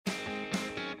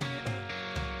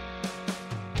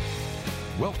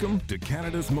Welcome to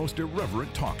Canada's most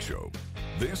irreverent talk show.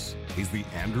 This is The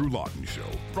Andrew Lawton Show,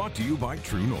 brought to you by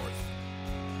True North.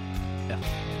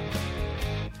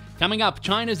 Coming up,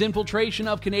 China's infiltration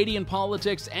of Canadian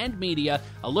politics and media,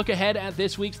 a look ahead at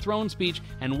this week's throne speech,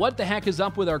 and what the heck is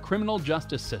up with our criminal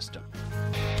justice system.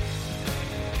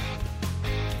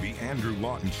 The Andrew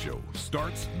Lawton Show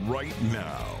starts right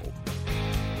now.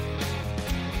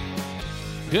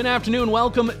 Good afternoon.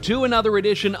 Welcome to another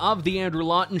edition of The Andrew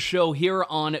Lawton Show here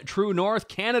on True North,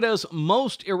 Canada's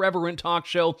most irreverent talk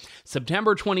show.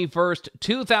 September 21st,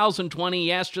 2020.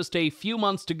 Yes, just a few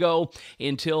months to go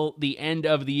until the end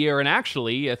of the year. And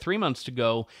actually, 3 months to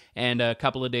go and a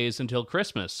couple of days until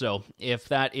Christmas. So if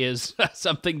that is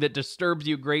something that disturbs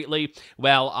you greatly,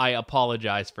 well, I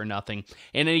apologize for nothing.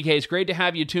 In any case, great to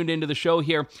have you tuned into the show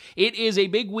here. It is a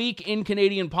big week in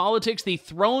Canadian politics. The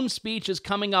throne speech is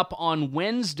coming up on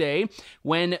Wednesday.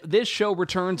 When this show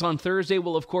returns on Thursday,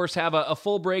 we'll of course have a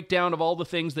full breakdown of all the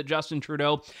things that Justin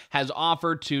Trudeau has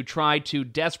offered to try to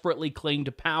desperately cling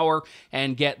to power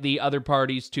and get the other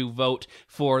parties to vote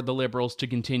for the Liberals to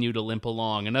continue to limp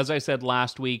along. And as I said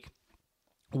last week,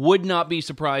 would not be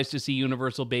surprised to see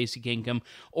universal basic income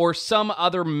or some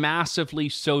other massively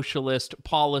socialist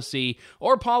policy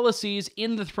or policies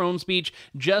in the throne speech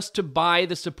just to buy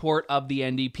the support of the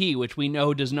NDP, which we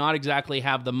know does not exactly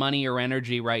have the money or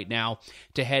energy right now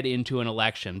to head into an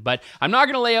election. But I'm not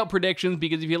going to lay out predictions,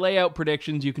 because if you lay out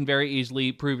predictions, you can very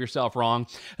easily prove yourself wrong.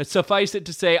 Suffice it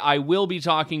to say, I will be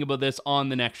talking about this on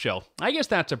the next show. I guess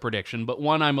that's a prediction, but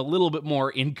one I'm a little bit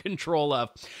more in control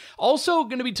of. Also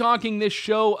going to be talking this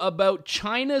show about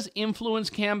China's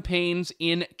influence campaigns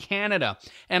in Canada.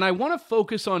 And I want to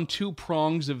focus on two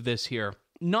prongs of this here.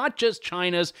 Not just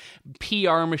China's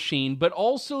PR machine, but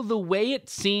also the way it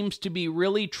seems to be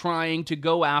really trying to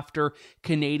go after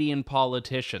Canadian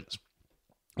politicians.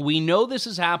 We know this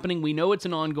is happening. We know it's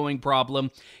an ongoing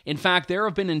problem. In fact, there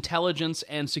have been intelligence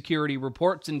and security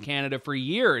reports in Canada for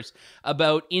years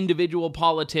about individual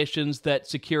politicians that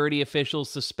security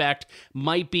officials suspect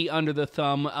might be under the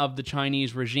thumb of the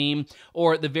Chinese regime,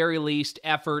 or at the very least,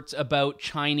 efforts about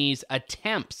Chinese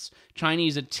attempts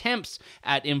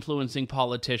at influencing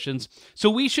politicians. So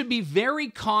we should be very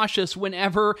cautious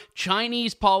whenever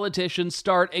Chinese politicians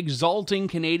start exalting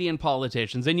Canadian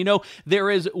politicians. And you know, there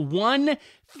is one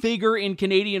figure in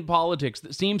Canadian politics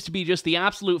that seems to be just the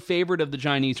absolute favorite of the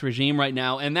Chinese regime right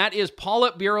now, and that is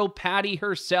Politburo Patty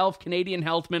herself, Canadian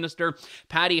Health Minister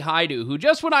Patty Hajdu, who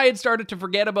just when I had started to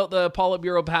forget about the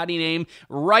Politburo Patty name,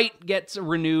 right gets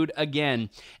renewed again.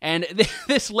 And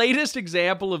this latest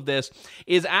example of this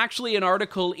is actually an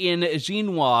article in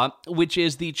Xinhua, which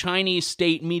is the Chinese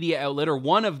state media outlet, or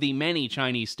one of the many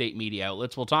Chinese state media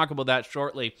outlets. We'll talk about that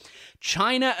shortly.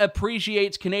 China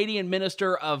appreciates Canadian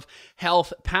Minister of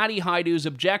Health Patty Hajdu's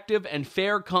objective and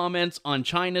fair comments on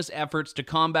China's efforts to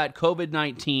combat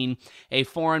COVID-19, a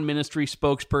foreign ministry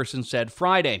spokesperson said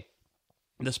Friday.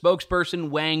 The spokesperson,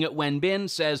 Wang Wenbin,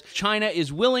 says China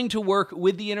is willing to work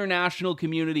with the international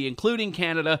community, including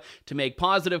Canada, to make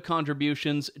positive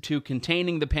contributions to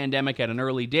containing the pandemic at an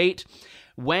early date.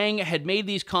 Wang had made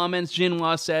these comments,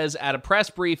 Xinhua says, at a press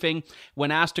briefing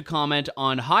when asked to comment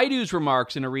on Hajdu's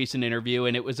remarks in a recent interview,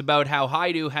 and it was about how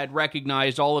Hajdu had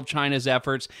recognized all of China's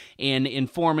efforts in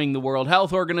informing the World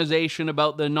Health Organization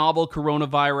about the novel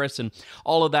coronavirus and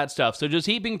all of that stuff. So just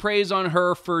heaping praise on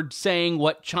her for saying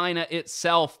what China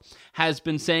itself has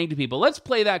been saying to people. Let's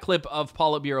play that clip of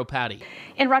Politburo Patty.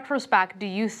 In retrospect, do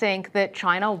you think that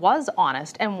China was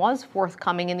honest and was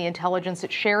forthcoming in the intelligence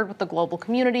it shared with the global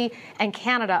community and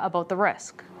Canada about the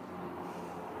risk?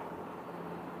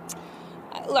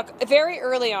 Look, very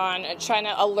early on,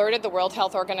 China alerted the World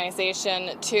Health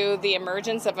Organization to the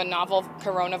emergence of a novel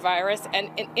coronavirus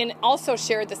and also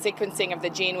shared the sequencing of the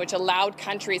gene, which allowed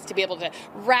countries to be able to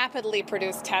rapidly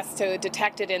produce tests to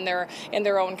detect it in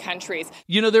their own countries.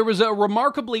 You know, there was a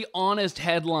remarkably honest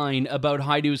headline about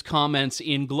Hajdu's comments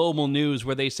in Global News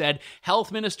where they said,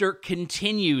 Health Minister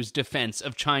continues defense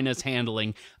of China's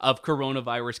handling of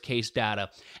coronavirus case data.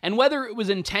 And whether it was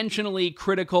intentionally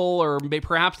critical or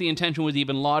perhaps the intention was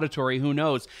even laudatory, who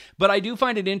knows? But I do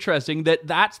find it interesting that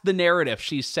that's the narrative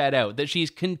she's set out, that she's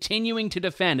continuing to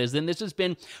defend, as in this has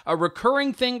been a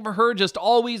recurring thing for her, just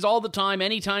always, all the time,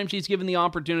 anytime she's given the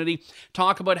opportunity,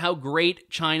 talk about how great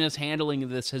China's handling of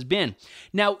this has been.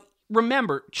 Now,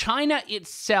 remember, China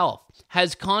itself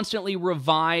has constantly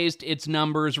revised its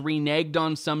numbers, reneged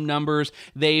on some numbers.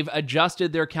 They've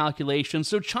adjusted their calculations.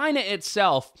 So China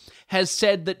itself has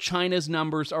said that China's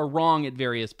numbers are wrong at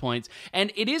various points.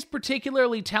 And it is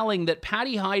particularly telling that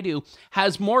Patty Hajdu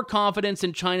has more confidence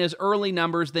in China's early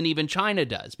numbers than even China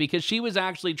does, because she was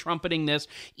actually trumpeting this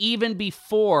even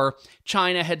before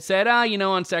China had said,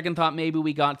 on second thought, maybe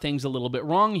we got things a little bit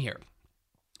wrong here.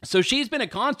 So she's been a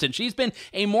constant. She's been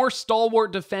a more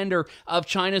stalwart defender of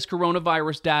China's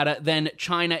coronavirus data than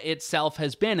China itself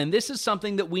has been. And this is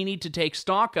something that we need to take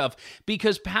stock of,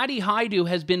 because Patty Hajdu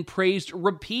has been praised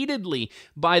repeatedly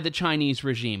by the Chinese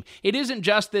regime. It isn't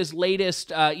just this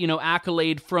latest,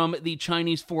 accolade from the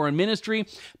Chinese Foreign Ministry,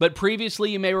 but previously,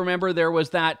 you may remember, there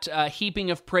was that heaping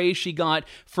of praise she got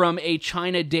from a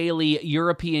China Daily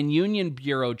European Union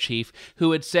bureau chief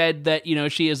who had said that,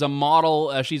 she is a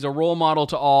model, she's a role model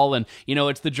to all. And,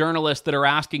 it's the journalists that are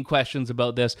asking questions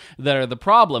about this that are the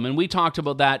problem. And we talked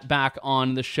about that back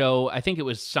on the show. I think it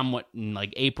was somewhat in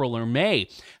like April or May.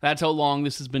 That's how long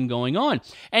this has been going on.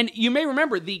 And you may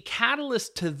remember the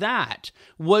catalyst to that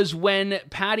was when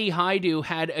Patty Hajdu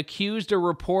had accused a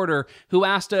reporter who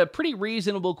asked a pretty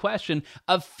reasonable question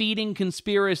of feeding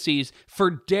conspiracies for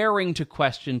daring to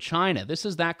question China. This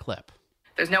is that clip.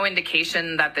 There's no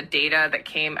indication that the data that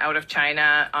came out of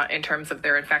China in terms of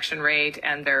their infection rate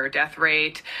and their death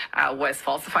rate was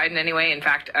falsified in any way. In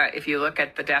fact, if you look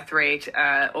at the death rate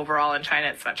overall in China,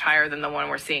 it's much higher than the one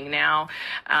we're seeing now.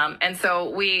 And so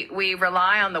we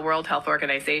rely on the World Health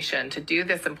Organization to do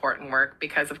this important work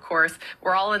because, of course,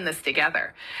 we're all in this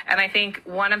together. And I think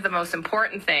one of the most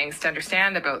important things to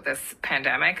understand about this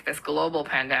pandemic, this global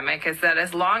pandemic, is that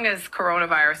as long as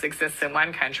coronavirus exists in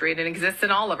one country, it exists in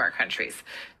all of our countries.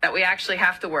 That we actually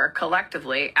have to work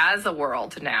collectively as a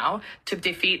world now to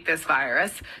defeat this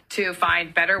virus, to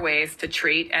find better ways to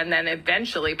treat and then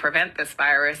eventually prevent this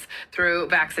virus through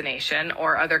vaccination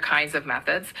or other kinds of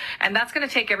methods. And that's going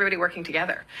to take everybody working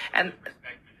together. And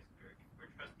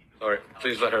sorry,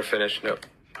 please let her finish. No.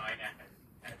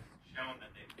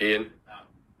 Ian.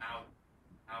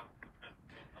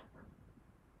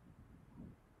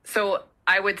 So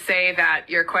I would say that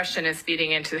your question is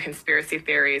feeding into the conspiracy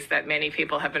theories that many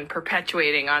people have been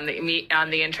perpetuating on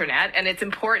the internet. And it's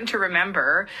important to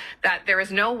remember that there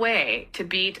is no way to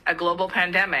beat a global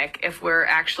pandemic if we're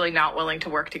actually not willing to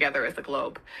work together as a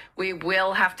globe. We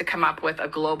will have to come up with a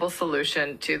global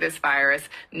solution to this virus.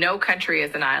 No country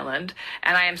is an island.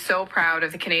 And I am so proud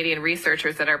of the Canadian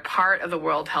researchers that are part of the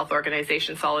World Health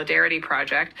Organization Solidarity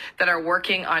Project that are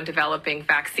working on developing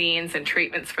vaccines and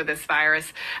treatments for this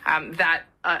virus that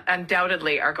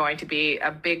undoubtedly are going to be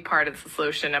a big part of the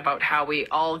solution about how we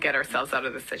all get ourselves out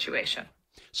of this situation.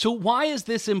 So why is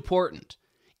this important?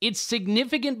 It's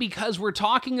significant because we're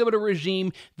talking about a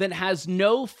regime that has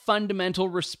no fundamental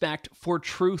respect for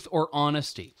truth or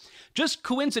honesty. Just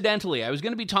coincidentally, I was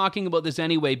going to be talking about this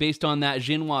anyway based on that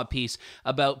Xinhua piece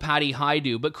about Patty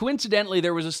Hajdu, but coincidentally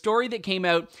there was a story that came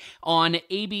out on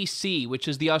ABC, which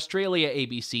is the Australia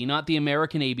ABC, not the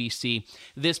American ABC,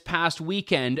 this past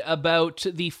weekend about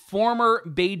the former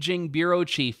Beijing bureau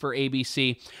chief for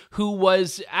ABC who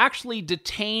was actually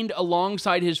detained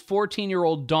alongside his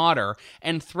 14-year-old daughter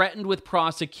and threatened with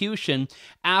prosecution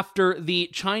after the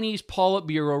Chinese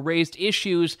Politburo raised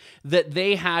issues that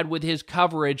they had with his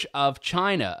coverage of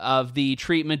China, of the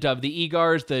treatment of the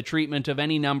Uyghurs, the treatment of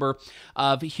any number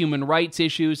of human rights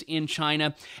issues in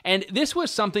China. And this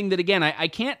was something that, again, I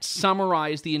can't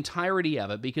summarize the entirety of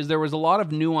it because there was a lot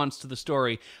of nuance to the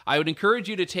story. I would encourage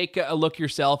you to take a look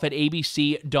yourself at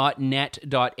abc.net.au.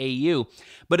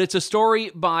 But it's a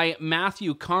story by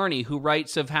Matthew Carney, who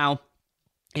writes of how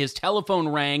his telephone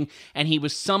rang and he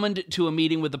was summoned to a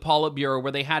meeting with the Politburo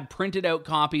where they had printed out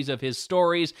copies of his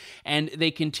stories, and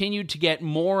they continued to get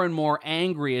more and more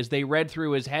angry as they read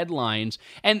through his headlines.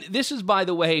 And this is, by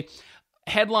the way,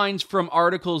 headlines from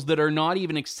articles that are not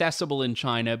even accessible in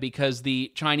China because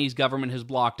the Chinese government has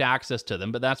blocked access to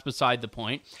them, but that's beside the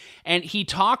point. And he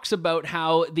talks about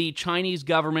how the Chinese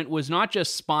government was not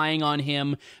just spying on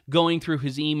him, going through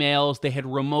his emails, they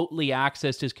had remotely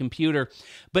accessed his computer,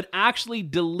 but actually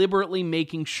deliberately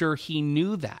making sure he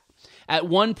knew that. At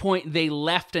one point, they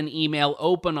left an email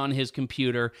open on his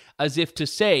computer as if to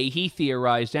say, he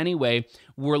theorized anyway,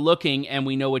 we're looking and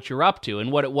we know what you're up to.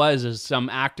 And what it was is some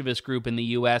activist group in the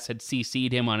US had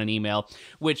CC'd him on an email,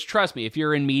 which, trust me, if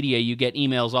you're in media, you get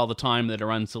emails all the time that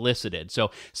are unsolicited. So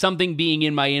something being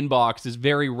in my inbox is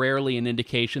very rarely an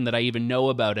indication that I even know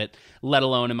about it, let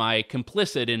alone am I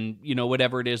complicit in,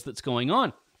 whatever it is that's going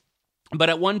on. But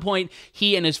at one point,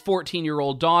 he and his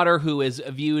 14-year-old daughter, who is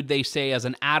viewed, they say, as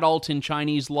an adult in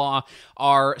Chinese law,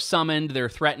 are summoned. They're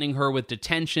threatening her with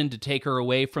detention to take her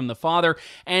away from the father.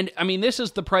 And, I mean, this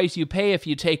is the price you pay if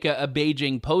you take a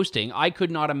Beijing posting. I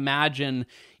could not imagine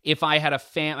if I had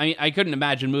I couldn't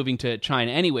imagine moving to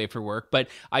China anyway for work, but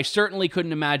I certainly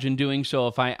couldn't imagine doing so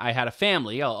if I had a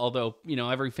family, although,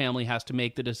 every family has to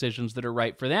make the decisions that are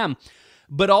right for them.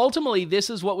 But ultimately, this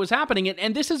is what was happening,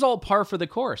 and this is all par for the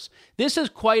course. This is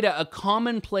quite a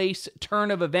commonplace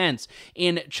turn of events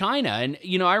in China. And,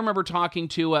 I remember talking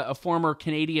to a former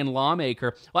Canadian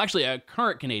lawmaker, well, actually a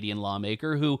current Canadian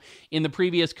lawmaker, who in the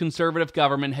previous Conservative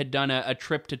government had done a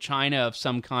trip to China of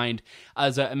some kind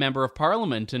as a member of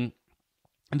Parliament, and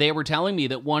they were telling me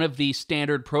that one of the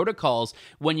standard protocols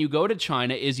when you go to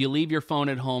China is you leave your phone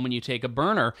at home and you take a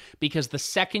burner, because the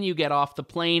second you get off the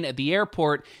plane at the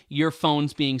airport, your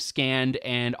phone's being scanned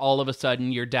and all of a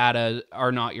sudden your data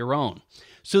are not your own.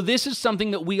 So this is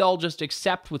something that we all just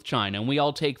accept with China and we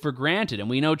all take for granted. And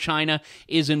we know China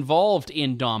is involved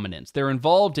in dominance. They're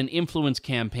involved in influence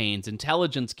campaigns,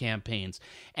 intelligence campaigns,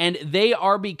 and they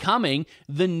are becoming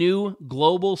the new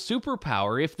global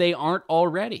superpower if they aren't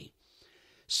already.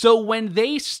 So when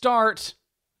they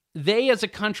as a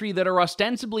country that are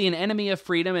ostensibly an enemy of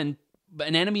freedom and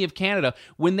an enemy of Canada,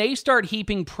 when they start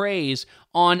heaping praise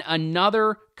on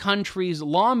another country's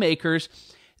lawmakers,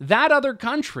 that other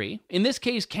country, in this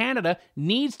case Canada,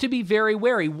 needs to be very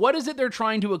wary. What is it they're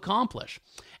trying to accomplish?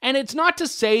 And it's not to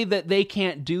say that they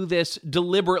can't do this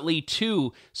deliberately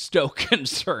to stoke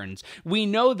concerns. We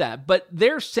know that, but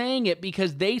they're saying it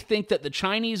because they think that the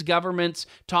Chinese government's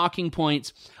talking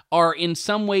points are in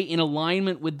some way in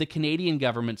alignment with the Canadian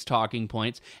government's talking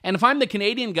points. And if I'm the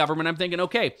Canadian government, I'm thinking,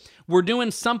 okay, we're doing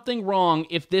something wrong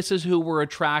if this is who we're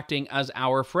attracting as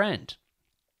our friend.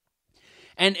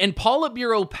 And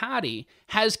Politburo Patty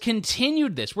has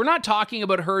continued this. We're not talking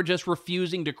about her just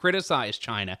refusing to criticize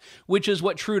China, which is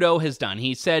what Trudeau has done.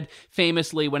 He said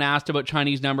famously when asked about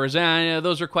Chinese numbers,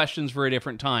 those are questions for a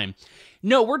different time.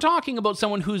 No, we're talking about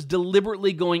someone who's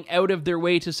deliberately going out of their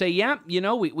way to say,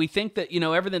 we think that,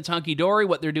 everything's hunky-dory,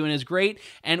 what they're doing is great,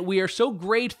 and we are so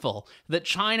grateful that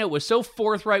China was so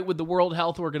forthright with the World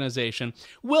Health Organization.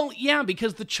 Well, yeah,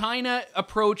 because the China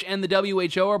approach and the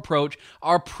WHO approach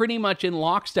are pretty much in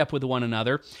lockstep with one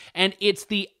another, and it's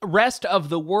the rest of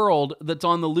the world that's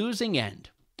on the losing end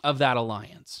of that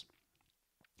alliance.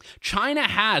 China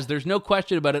has, there's no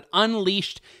question about it,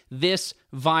 unleashed this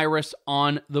virus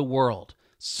on the world.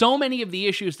 So many of the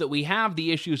issues that we have,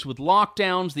 the issues with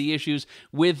lockdowns, the issues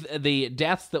with the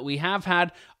deaths that we have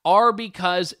had, are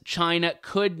because China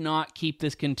could not keep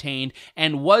this contained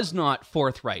and was not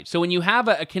forthright. So when you have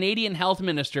a Canadian health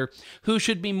minister who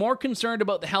should be more concerned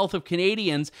about the health of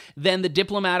Canadians than the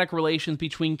diplomatic relations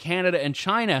between Canada and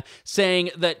China, saying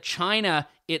that China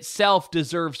itself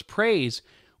deserves praise,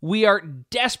 we are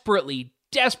desperately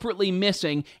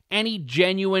missing any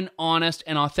genuine, honest,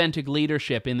 and authentic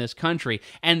leadership in this country.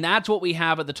 And that's what we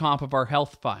have at the top of our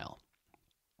health file.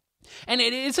 And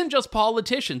it isn't just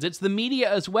politicians, it's the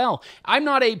media as well. I'm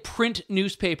not a print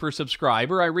newspaper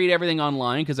subscriber. I read everything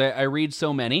online because I read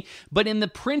so many. But in the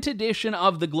print edition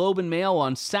of the Globe and Mail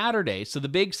on Saturday, so the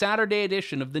big Saturday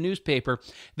edition of the newspaper,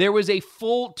 there was a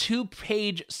full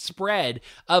 2-page spread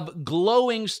of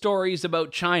glowing stories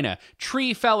about China.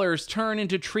 Tree fellers turn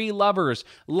into tree lovers.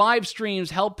 Live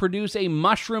streams help produce a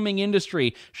mushrooming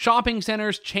industry. Shopping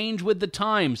centers change with the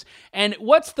times. And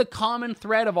what's the common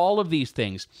thread of all of these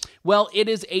things? Well, it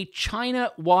is a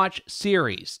China Watch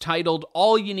series titled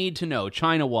All You Need to Know,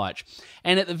 China Watch.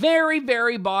 And at the very,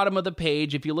 very bottom of the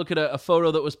page, if you look at a photo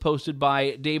that was posted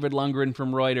by David Lundgren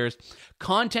from Reuters,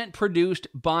 content produced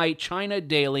by China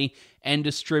Daily and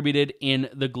distributed in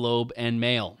the Globe and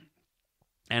Mail.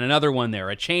 And another one there,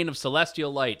 a chain of celestial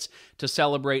lights to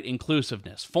celebrate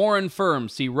inclusiveness. Foreign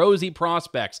firms see rosy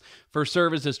prospects for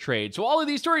services trade. So all of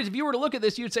these stories, if you were to look at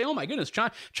this, you'd say, oh my goodness,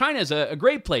 China is a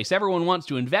great place. Everyone wants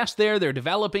to invest there. They're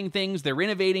developing things. They're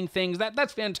innovating things.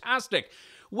 That's fantastic.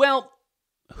 Well,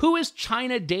 who is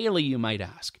China Daily, you might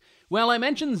ask? Well, I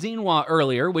mentioned Xinhua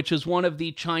earlier, which is one of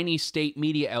the Chinese state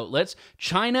media outlets.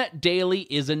 China Daily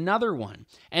is another one.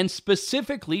 And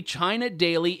specifically, China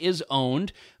Daily is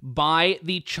owned by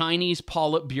the Chinese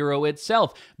Politburo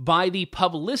itself, by the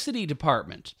publicity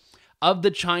department of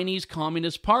the Chinese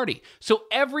Communist Party. So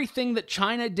everything that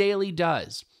China Daily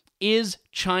does is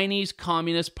Chinese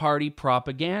Communist Party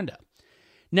propaganda.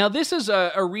 Now, this is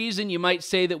a reason you might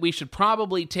say that we should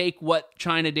probably take what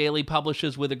China Daily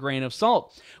publishes with a grain of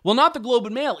salt. Well, not the Globe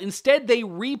and Mail. Instead, they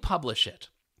republish it.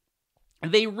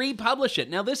 they republish it.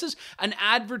 Now, this is an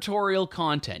advertorial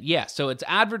content. Yes, so it's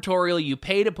advertorial. You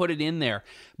pay to put it in there.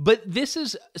 But this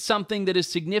is something that is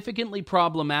significantly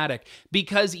problematic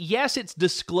because, yes, it's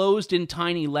disclosed in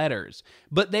tiny letters,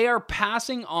 but they are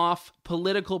passing off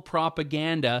political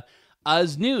propaganda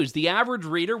as news. The average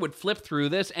reader would flip through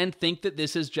this and think that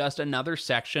this is just another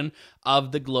section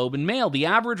of the Globe and Mail. The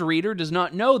average reader does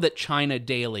not know that China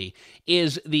Daily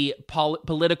is the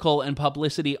political and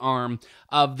publicity arm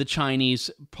of the Chinese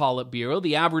Politburo.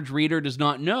 The average reader does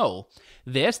not know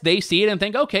this. They see it and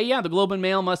think, okay, yeah, the Globe and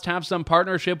Mail must have some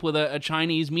partnership with a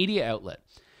Chinese media outlet.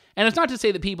 And it's not to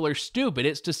say that people are stupid.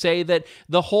 It's to say that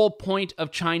the whole point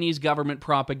of Chinese government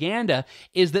propaganda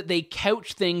is that they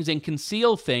couch things and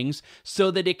conceal things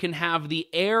so that it can have the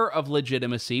air of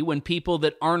legitimacy when people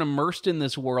that aren't immersed in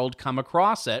this world come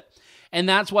across it. And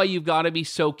that's why you've got to be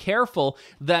so careful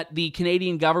that the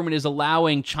Canadian government is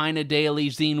allowing China Daily,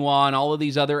 Xinhua, and all of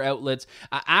these other outlets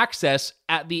access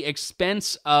at the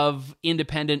expense of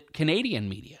independent Canadian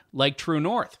media, like True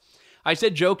North. I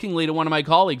said jokingly to one of my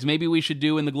colleagues, maybe we should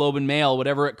do in the Globe and Mail,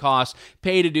 whatever it costs,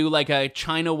 pay to do like a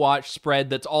China Watch spread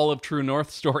that's all of True North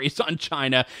stories on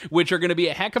China, which are going to be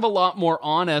a heck of a lot more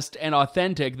honest and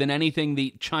authentic than anything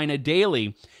the China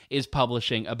Daily is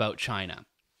publishing about China.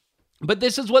 But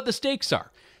this is what the stakes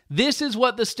are. This is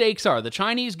what the stakes are. The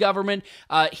Chinese government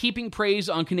heaping praise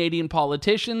on Canadian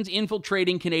politicians,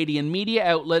 infiltrating Canadian media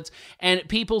outlets, and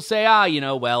people say,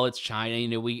 well, it's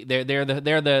China.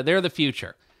 They're the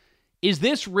future. Is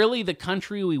this really the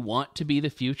country we want to be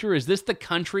the future? Is this the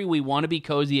country we want to be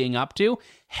cozying up to?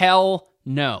 Hell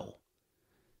no.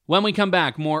 When we come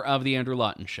back, more of The Andrew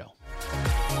Lawton Show.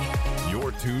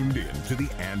 You're tuned in to The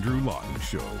Andrew Lawton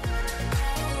Show.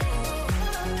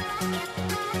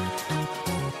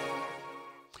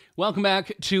 Welcome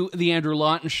back to The Andrew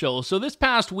Lawton Show. So this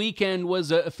past weekend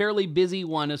was a fairly busy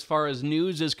one as far as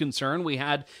news is concerned. We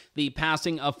had the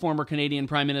passing of former Canadian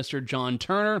Prime Minister John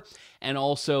Turner and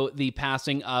also the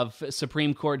passing of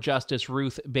Supreme Court Justice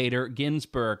Ruth Bader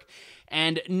Ginsburg.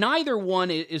 And neither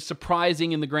one is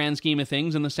surprising in the grand scheme of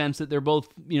things in the sense that they're both,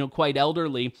 quite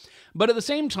elderly. But at the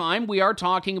same time, we are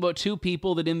talking about two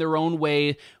people that in their own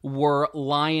way were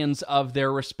lions of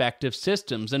their respective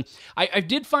systems. And I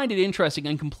did find it interesting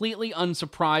and completely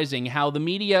unsurprising how the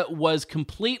media was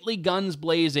completely guns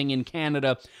blazing in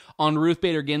Canada on Ruth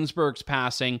Bader Ginsburg's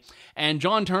passing and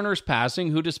John Turner's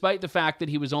passing, who, despite the fact that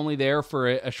he was only there for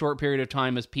a short period of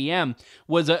time as PM,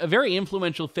 was a very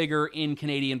influential figure in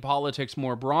Canadian politics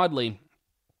more broadly.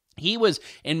 He was,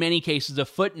 in many cases, a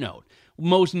footnote.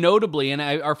 Most notably, and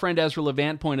our friend Ezra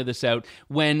Levant pointed this out,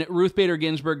 when Ruth Bader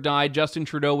Ginsburg died, Justin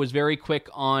Trudeau was very quick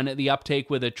on the uptake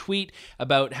with a tweet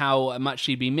about how much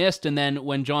she'd be missed, and then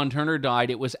when John Turner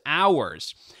died, it was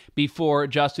hours before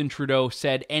Justin Trudeau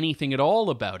said anything at all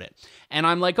about it. And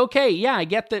I'm like, okay, yeah, I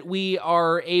get that we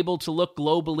are able to look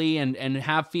globally and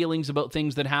have feelings about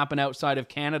things that happen outside of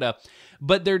Canada,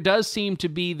 but there does seem to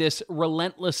be this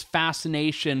relentless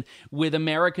fascination with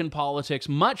American politics,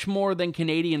 much more than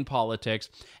Canadian politics,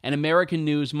 and American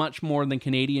news much more than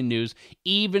Canadian news,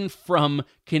 even from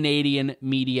Canadian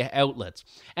media outlets.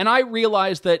 And I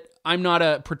realize that I'm not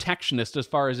a protectionist as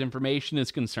far as information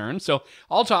is concerned, so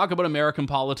I'll talk about American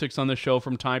politics on the show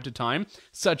from time to time,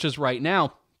 such as right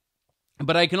now.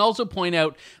 But I can also point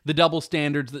out the double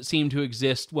standards that seem to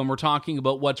exist when we're talking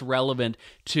about what's relevant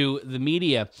to the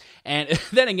media. And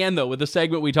then again, though, with the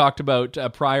segment we talked about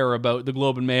prior about the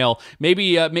Globe and Mail,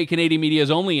 maybe Canadian media is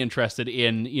only interested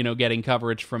in, getting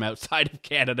coverage from outside of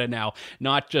Canada now,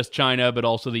 not just China, but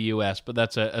also the U.S. But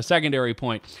that's a secondary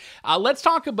point. Let's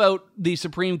talk about the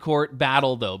Supreme Court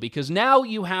battle, though, because now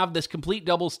you have this complete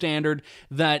double standard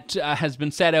that has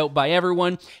been set out by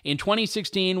everyone. In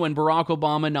 2016, when Barack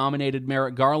Obama nominated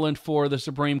Merrick Garland for the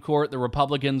Supreme Court, the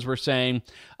Republicans were saying,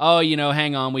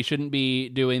 hang on, we shouldn't be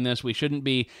doing this. We shouldn't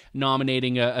be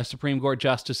nominating a Supreme Court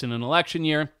justice in an election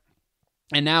year.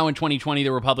 And now in 2020,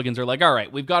 the Republicans are like, all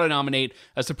right, we've got to nominate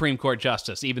a Supreme Court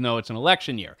justice, even though it's an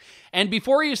election year. And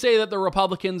before you say that the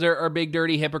Republicans are big,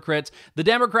 dirty hypocrites, the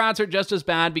Democrats are just as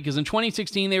bad, because in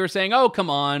 2016, they were saying, oh, come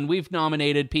on, we've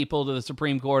nominated people to the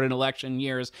Supreme Court in election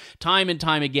years time and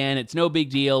time again. It's no big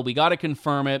deal. We got to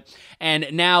confirm it. And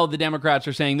now the Democrats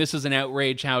are saying, this is an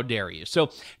outrage. How dare you?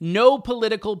 So no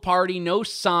political party, no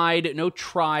side, no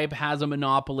tribe has a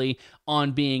monopoly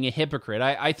on being a hypocrite.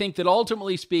 I think that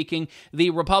ultimately speaking, the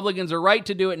Republicans are right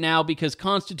to do it now because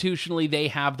constitutionally they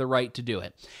have the right to do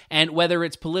it. And whether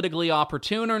it's politically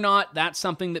opportune or not, that's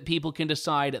something that people can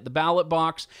decide at the ballot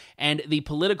box. And the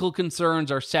political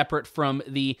concerns are separate from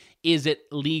the is it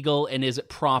legal and is it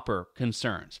proper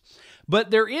concerns. But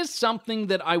there is something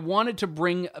that I wanted to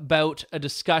bring about a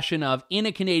discussion of in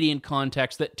a Canadian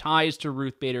context that ties to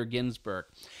Ruth Bader Ginsburg.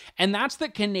 And that's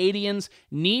that Canadians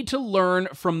need to learn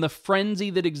from the frenzy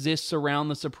that exists around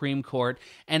the Supreme Court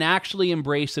and actually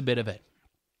embrace a bit of it.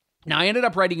 Now, I ended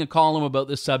up writing a column about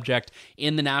this subject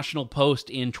in the National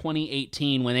Post in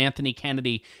 2018 when Anthony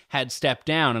Kennedy had stepped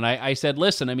down. And I said,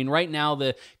 listen, I mean, right now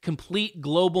the complete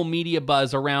global media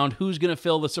buzz around who's going to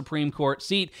fill the Supreme Court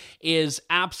seat is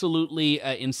absolutely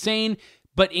insane.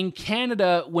 But in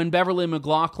Canada, when Beverly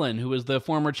McLaughlin, who was the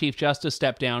former Chief Justice,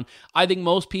 stepped down, I think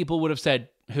most people would have said,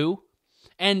 who?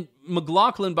 And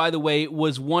McLaughlin, by the way,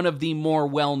 was one of the more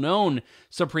well-known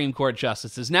Supreme Court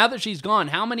justices. Now that she's gone,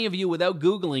 how many of you, without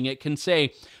Googling it, can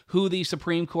say who the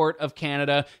Supreme Court of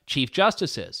Canada Chief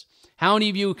Justice is? How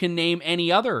many of you can name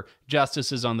any other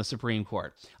justices on the Supreme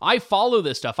Court? I follow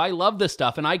this stuff. I love this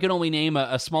stuff, and I can only name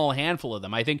a small handful of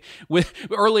them. I think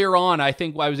earlier on, I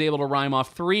was able to rhyme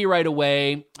off 3 right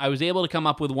away. I was able to come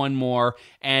up with 1 more,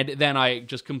 and then I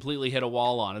just completely hit a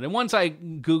wall on it. And once I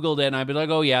Googled it, and I'd be like,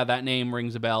 oh yeah, that name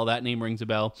rings a bell, that name rings a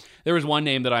bell. There was one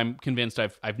name that I'm convinced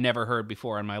I've never heard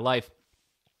before in my life.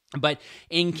 But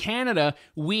in Canada,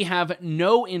 we have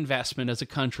no investment as a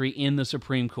country in the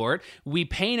Supreme Court. We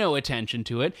pay no attention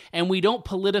to it, and we don't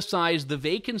politicize the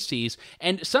vacancies.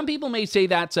 And some people may say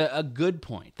that's a good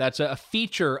point. That's a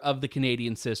feature of the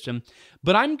Canadian system.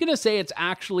 But I'm going to say it's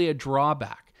actually a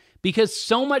drawback, because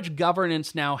so much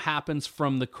governance now happens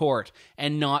from the court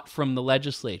and not from the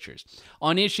legislatures.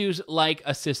 On issues like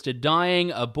assisted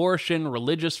dying, abortion,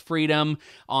 religious freedom,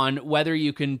 on whether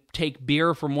you can take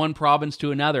beer from one province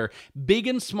to another, big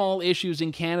and small issues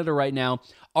in Canada right now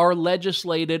are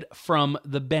legislated from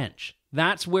the bench.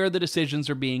 That's where the decisions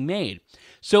are being made.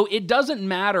 So it doesn't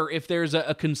matter if there's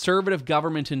a conservative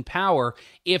government in power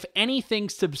if anything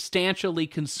substantially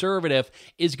conservative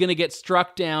is going to get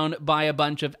struck down by a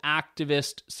bunch of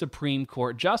activist Supreme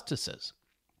Court justices.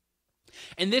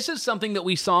 And this is something that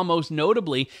we saw most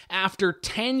notably after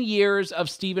 10 years of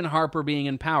Stephen Harper being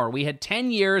in power. We had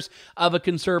 10 years of a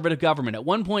conservative government. At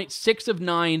one point, 6 of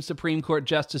 9 Supreme Court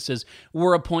justices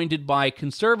were appointed by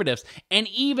conservatives. And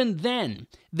even then,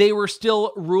 they were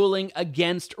still ruling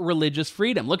against religious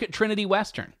freedom. Look at Trinity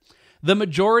Western. The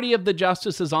majority of the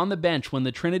justices on the bench when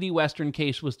the Trinity Western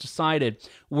case was decided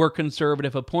were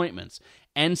conservative appointments.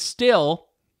 And still,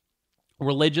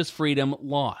 religious freedom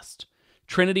lost.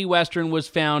 Trinity Western was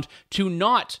found to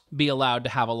not be allowed to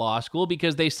have a law school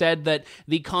because they said that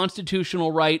the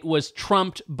constitutional right was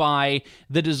trumped by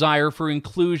the desire for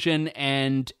inclusion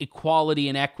and equality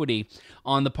and equity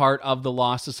on the part of the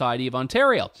Law Society of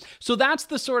Ontario. So that's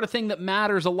the sort of thing that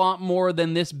matters a lot more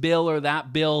than this bill or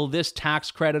that bill, this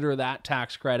tax credit or that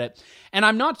tax credit. And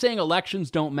I'm not saying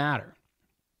elections don't matter.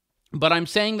 But I'm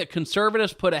saying that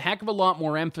conservatives put a heck of a lot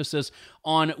more emphasis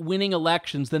on winning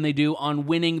elections than they do on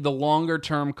winning the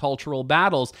longer-term cultural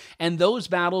battles, and those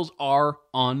battles are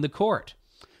on the court.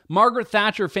 Margaret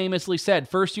Thatcher famously said,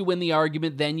 first you win the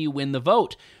argument, then you win the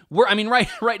vote.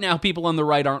 Right now, people on the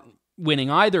right aren't winning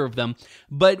either of them,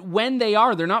 but when they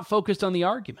are, they're not focused on the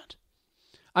argument.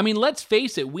 I mean, let's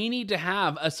face it, we need to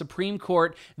have a Supreme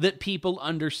Court that people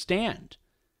understand.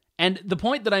 And the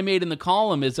point that I made in the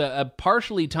column is a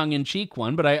partially tongue-in-cheek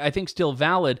one, but I think still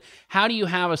valid. How do you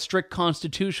have a strict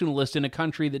constitutionalist in a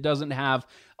country that doesn't have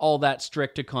all that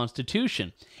strict a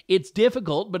constitution? It's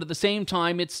difficult, but at the same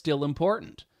time, it's still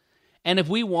important. And if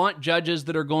we want judges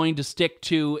that are going to stick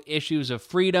to issues of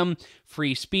freedom,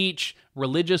 free speech,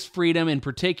 religious freedom in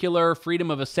particular,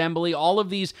 freedom of assembly, all of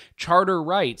these charter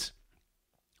rights,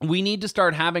 we need to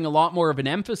start having a lot more of an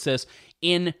emphasis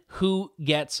in who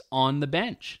gets on the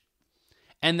bench.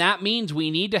 And that means we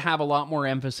need to have a lot more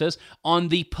emphasis on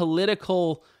the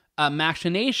political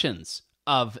machinations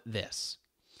of this.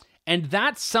 And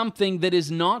that's something that is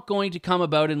not going to come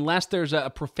about unless there's a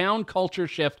profound culture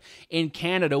shift in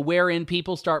Canada wherein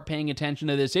people start paying attention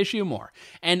to this issue more.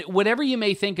 And whatever you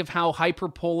may think of how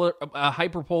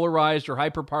hyperpolarized or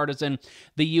hyperpartisan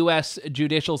the U.S.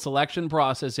 judicial selection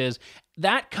process is,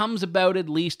 that comes about at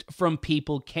least from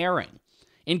people caring.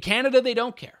 In Canada, they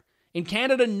don't care. In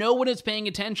Canada, no one is paying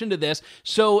attention to this,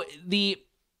 so the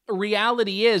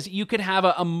reality is you could have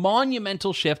a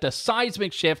monumental shift, a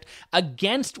seismic shift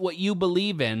against what you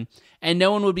believe in, and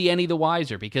no one would be any the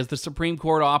wiser because the Supreme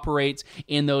Court operates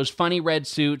in those funny red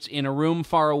suits in a room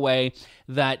far away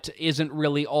that isn't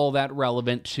really all that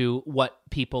relevant to what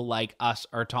people like us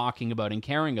are talking about and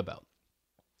caring about.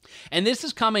 And this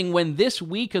is coming when this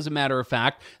week, as a matter of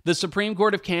fact, the Supreme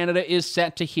Court of Canada is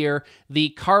set to hear the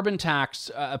carbon tax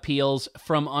appeals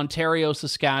from Ontario,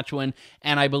 Saskatchewan,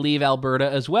 and I believe Alberta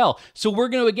as well. So we're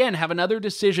going to, again, have another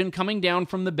decision coming down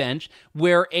from the bench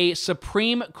where a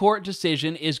Supreme Court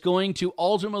decision is going to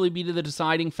ultimately be the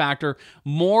deciding factor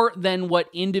more than what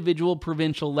individual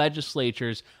provincial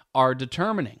legislatures are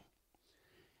determining.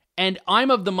 And I'm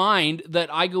of the mind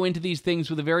that I go into these things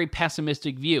with a very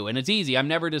pessimistic view. And it's easy. I'm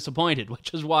never disappointed,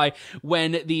 which is why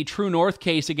when the True North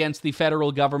case against the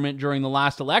federal government during the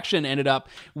last election ended up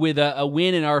with a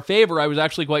win in our favor, I was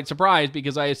actually quite surprised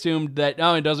because I assumed that,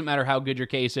 oh, it doesn't matter how good your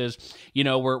case is. You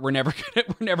know, we're never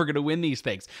going to win these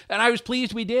things. And I was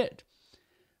pleased we did.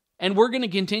 And we're going to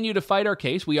continue to fight our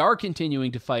case. We are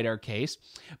continuing to fight our case.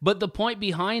 But the point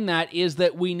behind that is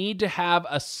that we need to have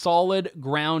a solid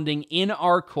grounding in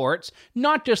our courts,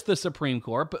 not just the Supreme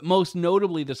Court, but most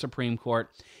notably the Supreme Court,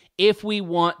 if we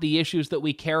want the issues that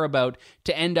we care about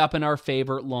to end up in our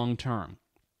favor long term.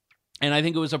 And I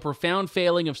think it was a profound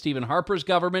failing of Stephen Harper's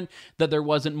government that there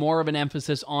wasn't more of an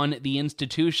emphasis on the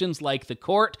institutions like the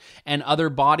court and other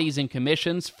bodies and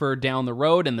commissions for down the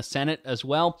road, and the Senate as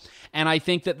well. And I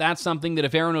think that that's something that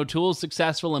if Erin O'Toole is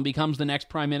successful and becomes the next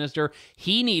prime minister,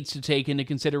 he needs to take into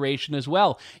consideration as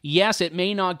well. Yes, it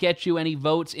may not get you any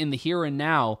votes in the here and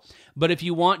now, but if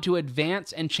you want to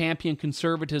advance and champion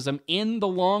conservatism in the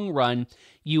long run,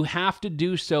 you have to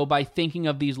do so by thinking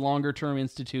of these longer-term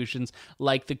institutions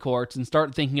like the courts and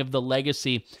start thinking of the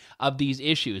legacy of these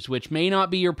issues, which may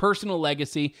not be your personal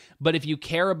legacy, but if you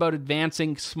care about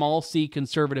advancing small c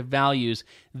conservative values,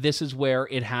 this is where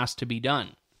it has to be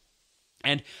done.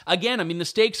 And again, I mean, the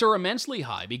stakes are immensely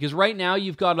high because right now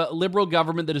you've got a Liberal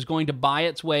government that is going to buy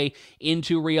its way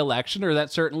into re-election, or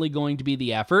that's certainly going to be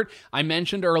the effort. I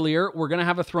mentioned earlier, we're going to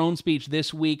have a throne speech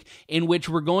this week in which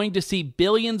we're going to see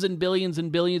billions and billions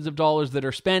and billions of dollars that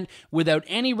are spent without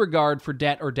any regard for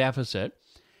debt or deficit.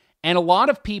 And a lot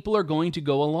of people are going to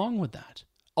go along with that.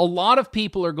 A lot of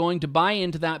people are going to buy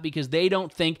into that because they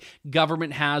don't think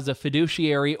government has a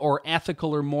fiduciary or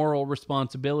ethical or moral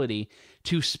responsibility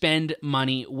to spend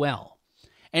money well.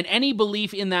 And any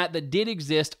belief in that did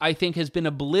exist, I think, has been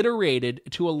obliterated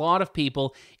to a lot of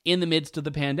people in the midst of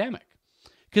the pandemic.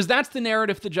 Because that's the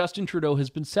narrative that Justin Trudeau has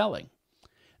been selling.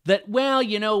 That, well,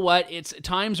 you know what,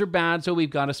 times are bad, so we've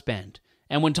got to spend.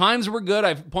 And when times were good,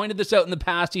 I've pointed this out in the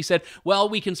past, he said, well,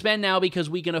 we can spend now because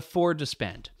we can afford to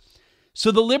spend. So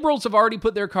the Liberals have already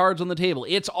put their cards on the table.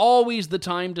 It's always the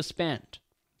time to spend.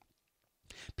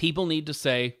 People need to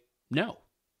say no.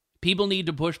 People need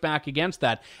to push back against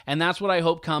that. And that's what I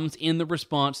hope comes in the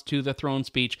response to the throne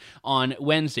speech on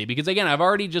Wednesday. Because again, I've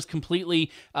already just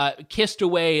completely kissed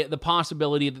away the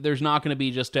possibility that there's not going to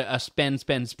be just a spend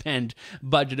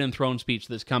budget and throne speech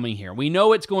that's coming here. We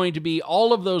know it's going to be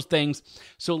all of those things,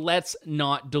 so let's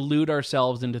not delude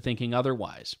ourselves into thinking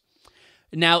otherwise.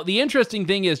 Now, the interesting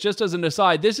thing is, just as an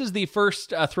aside, this is the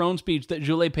first throne speech that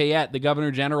Julie Payette, the Governor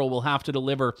General, will have to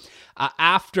deliver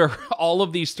after all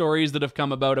of these stories that have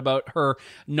come about her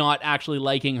not actually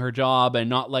liking her job and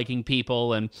not liking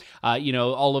people and,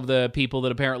 all of the people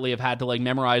that apparently have had to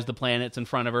memorize the planets in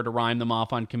front of her to rhyme them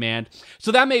off on command.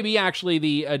 So that may be actually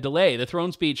the delay. The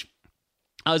throne speech,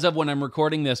 as of when I'm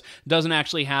recording this, doesn't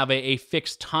actually have a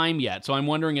fixed time yet. So I'm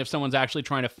wondering if someone's actually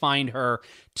trying to find her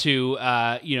to,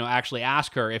 actually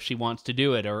ask her if she wants to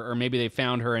do it, or maybe they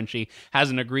found her and she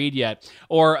hasn't agreed yet.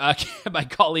 Or my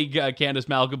colleague Candice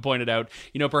Malcolm pointed out,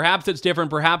 perhaps it's different.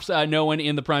 Perhaps no one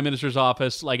in the Prime Minister's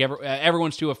office,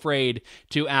 everyone's too afraid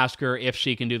to ask her if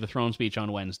she can do the throne speech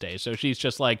on Wednesday. So she's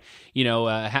just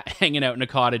hanging out in a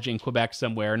cottage in Quebec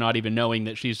somewhere, not even knowing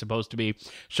that she's supposed to be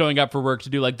showing up for work to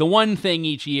do the one thing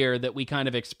each year that we kind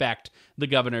of expect the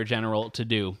Governor General to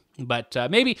do. But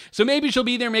maybe she'll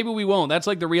be there, maybe we won't. That's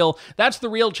the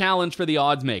real challenge for the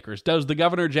odds makers. Does the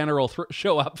Governor General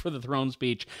show up for the throne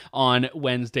speech on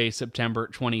Wednesday, September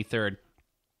 23rd?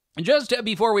 And just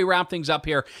before we wrap things up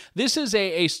here, this is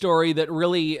a story that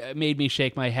really made me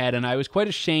shake my head, and I was quite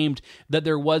ashamed that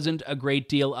there wasn't a great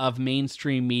deal of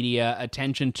mainstream media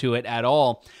attention to it at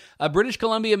all. A British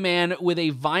Columbia man with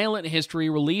a violent history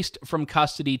released from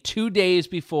custody 2 days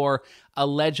before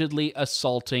allegedly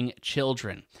assaulting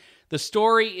children. The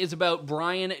story is about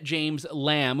Brian James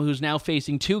Lamb, who's now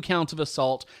facing 2 counts of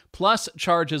assault, plus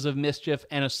charges of mischief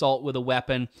and assault with a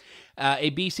weapon.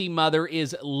 A BC mother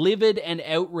is livid and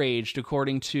outraged,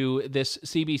 according to this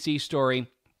CBC story,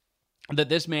 that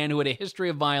this man who had a history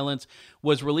of violence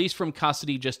was released from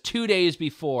custody just 2 days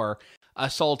before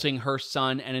assaulting her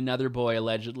son and another boy,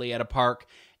 allegedly, at a park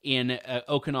in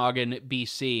Okanagan,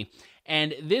 BC.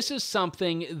 And this is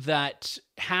something that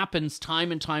happens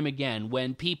time and time again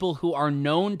when people who are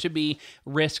known to be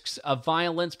risks of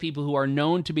violence, people who are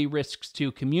known to be risks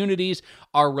to communities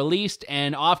are released.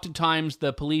 And oftentimes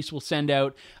the police will send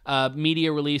out a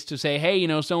media release to say, hey,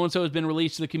 so-and-so has been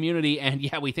released to the community and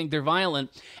yeah, we think they're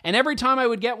violent. And every time I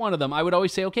would get one of them, I would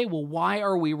always say, okay, well, why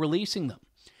are we releasing them?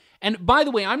 And by the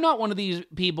way, I'm not one of these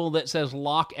people that says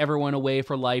lock everyone away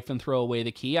for life and throw away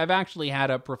the key. I've actually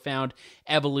had a profound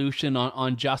evolution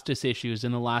on justice issues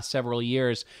in the last several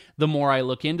years, the more I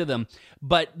look into them.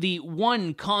 But the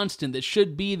one constant that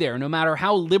should be there, no matter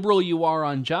how liberal you are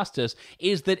on justice,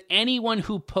 is that anyone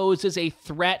who poses a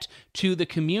threat to the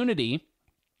community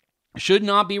should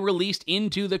not be released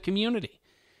into the community.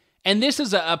 And this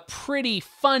is a pretty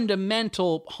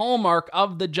fundamental hallmark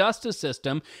of the justice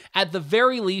system. At the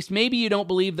very least, maybe you don't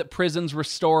believe that prison's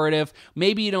restorative.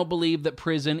 Maybe you don't believe that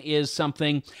prison is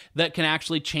something that can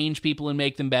actually change people and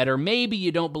make them better. Maybe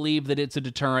you don't believe that it's a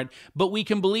deterrent. But we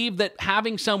can believe that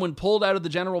having someone pulled out of the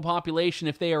general population,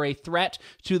 if they are a threat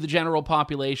to the general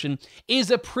population,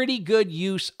 is a pretty good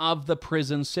use of the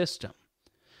prison system.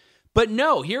 But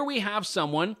no, here we have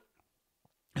someone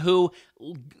who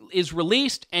is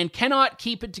released and cannot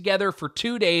keep it together for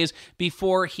 2 days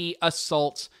before he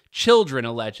assaults children,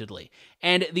 allegedly.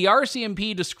 And the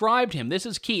RCMP described him, this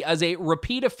is key, as a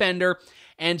repeat offender,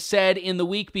 and said in the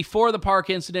week before the park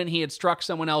incident, he had struck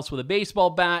someone else with a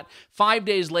baseball bat. 5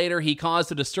 days later, he caused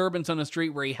a disturbance on the street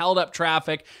where he held up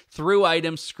traffic, threw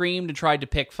items, screamed, and tried to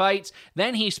pick fights.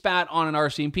 Then he spat on an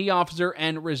RCMP officer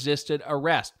and resisted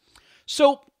arrest.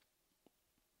 So,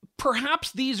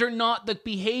 perhaps these are not the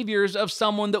behaviors of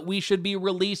someone that we should be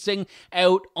releasing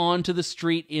out onto the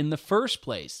street in the first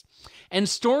place. And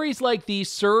stories like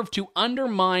these serve to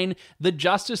undermine the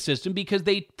justice system because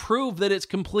they prove that it's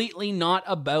completely not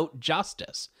about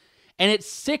justice. And it's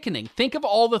sickening. Think of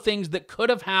all the things that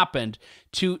could have happened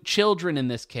to children in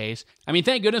this case. I mean,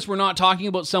 thank goodness we're not talking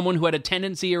about someone who had a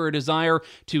tendency or a desire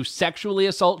to sexually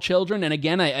assault children. And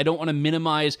again, I don't want to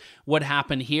minimize what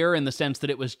happened here in the sense that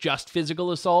it was just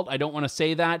physical assault. I don't want to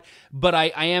say that. But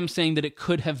I am saying that it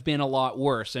could have been a lot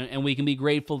worse. And we can be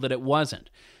grateful that it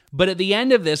wasn't. But at the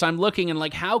end of this, I'm looking and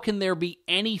like, how can there be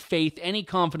any faith, any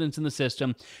confidence in the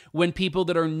system when people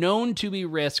that are known to be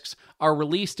risks are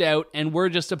released out and we're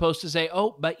just supposed to say,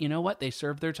 oh, but you know what? They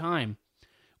served their time.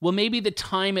 Well, maybe the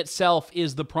time itself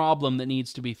is the problem that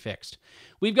needs to be fixed.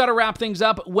 We've got to wrap things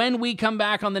up. When we come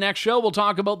back on the next show, we'll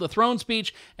talk about the throne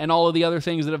speech and all of the other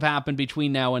things that have happened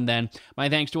between now and then. My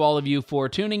thanks to all of you for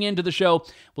tuning into the show.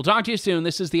 We'll talk to you soon.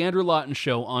 This is the Andrew Lawton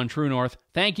Show on True North.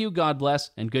 Thank you, God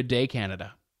bless, and good day,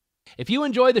 Canada. If you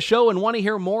enjoy the show and want to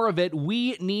hear more of it,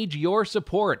 we need your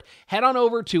support. Head on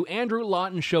over to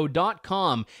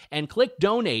andrewlaughtonshow.com and click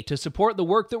donate to support the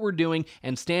work that we're doing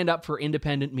and stand up for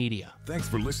independent media. Thanks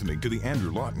for listening to The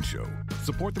Andrew Lawton Show.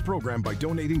 Support the program by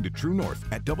donating to True North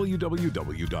at www.tnc.news.